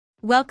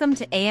Welcome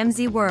to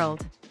AMZ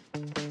World,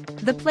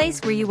 the place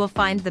where you will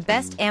find the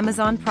best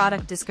Amazon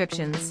product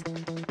descriptions.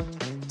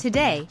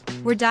 Today,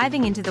 we're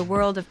diving into the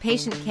world of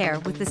patient care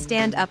with the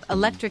stand-up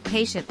electric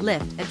patient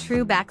lift, a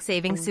true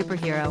back-saving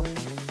superhero.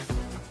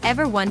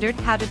 Ever wondered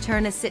how to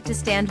turn a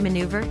sit-to-stand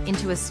maneuver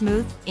into a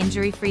smooth,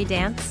 injury-free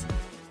dance?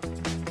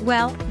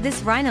 Well,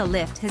 this Rhino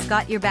lift has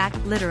got your back,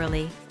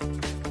 literally.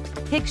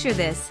 Picture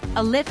this,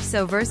 a lift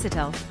so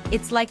versatile,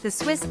 it's like the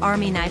Swiss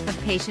Army knife of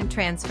patient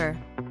transfer.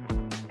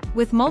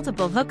 With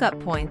multiple hookup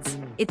points,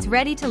 it's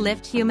ready to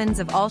lift humans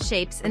of all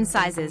shapes and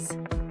sizes.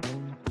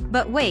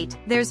 But wait,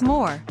 there's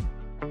more.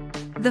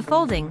 The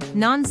folding,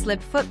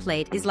 non-slip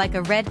footplate is like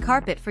a red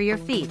carpet for your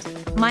feet,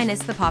 minus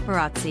the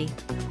paparazzi.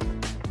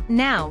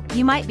 Now,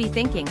 you might be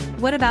thinking,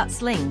 what about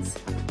slings?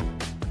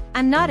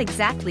 I'm not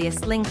exactly a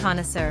sling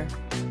connoisseur.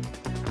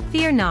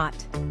 Fear not.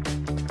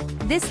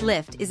 This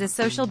lift is a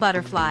social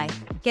butterfly,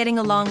 getting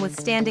along with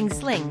standing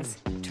slings,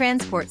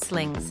 transport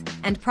slings,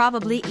 and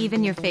probably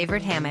even your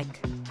favorite hammock.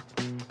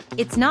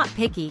 It's not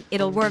picky,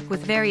 it'll work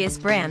with various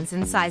brands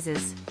and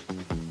sizes.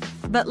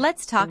 But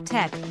let's talk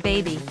tech,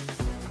 baby.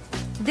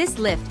 This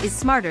lift is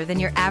smarter than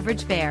your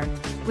average bear,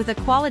 with a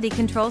quality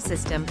control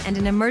system and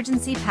an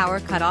emergency power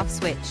cutoff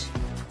switch.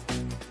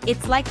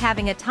 It's like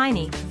having a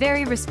tiny,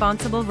 very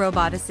responsible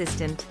robot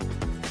assistant.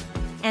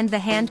 And the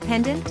hand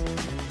pendant?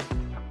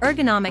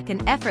 Ergonomic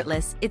and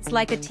effortless, it's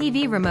like a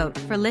TV remote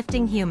for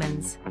lifting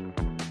humans.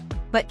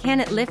 But can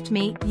it lift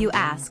me, you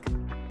ask?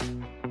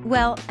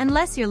 Well,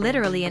 unless you're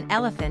literally an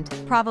elephant,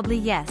 probably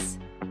yes.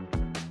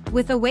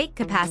 With a weight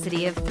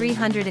capacity of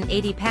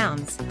 380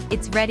 pounds,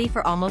 it's ready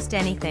for almost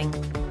anything.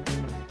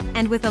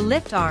 And with a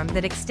lift arm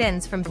that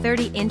extends from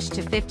 30-inch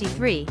to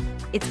 53,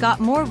 it's got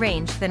more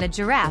range than a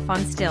giraffe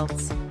on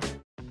stilts.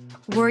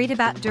 Worried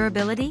about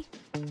durability?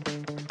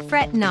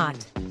 Fret not.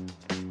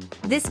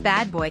 This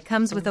bad boy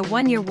comes with a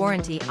 1-year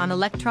warranty on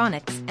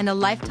electronics and a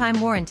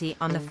lifetime warranty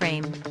on the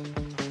frame.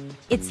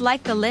 It's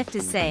like the lift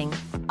is saying,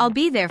 I'll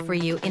be there for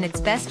you in its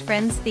best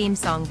friend's theme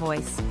song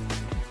voice.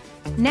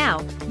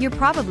 Now, you're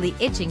probably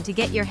itching to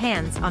get your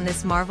hands on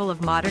this marvel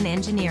of modern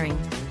engineering.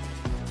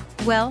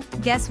 Well,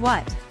 guess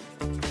what?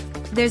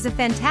 There's a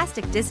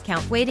fantastic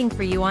discount waiting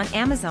for you on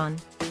Amazon.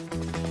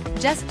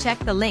 Just check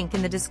the link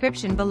in the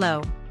description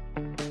below.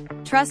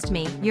 Trust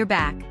me, your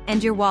back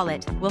and your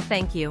wallet will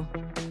thank you.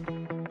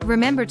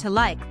 Remember to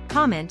like,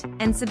 comment,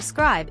 and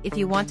subscribe if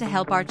you want to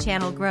help our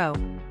channel grow.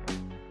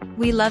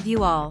 We love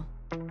you all.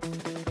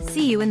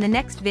 See you in the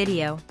next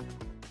video.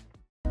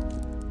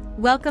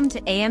 Welcome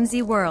to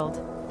AMZ World.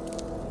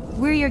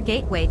 We're your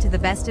gateway to the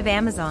best of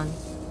Amazon.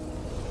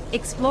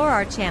 Explore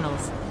our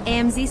channels,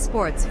 AMZ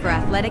Sports for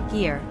athletic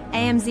gear,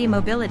 AMZ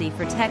Mobility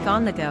for tech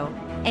on the go,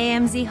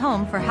 AMZ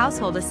Home for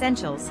household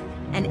essentials,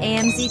 and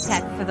AMZ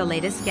Tech for the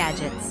latest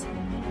gadgets.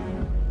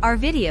 Our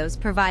videos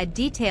provide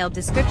detailed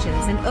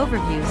descriptions and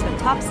overviews of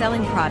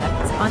top-selling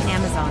products on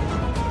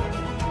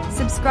Amazon.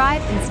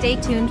 Subscribe and stay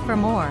tuned for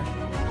more.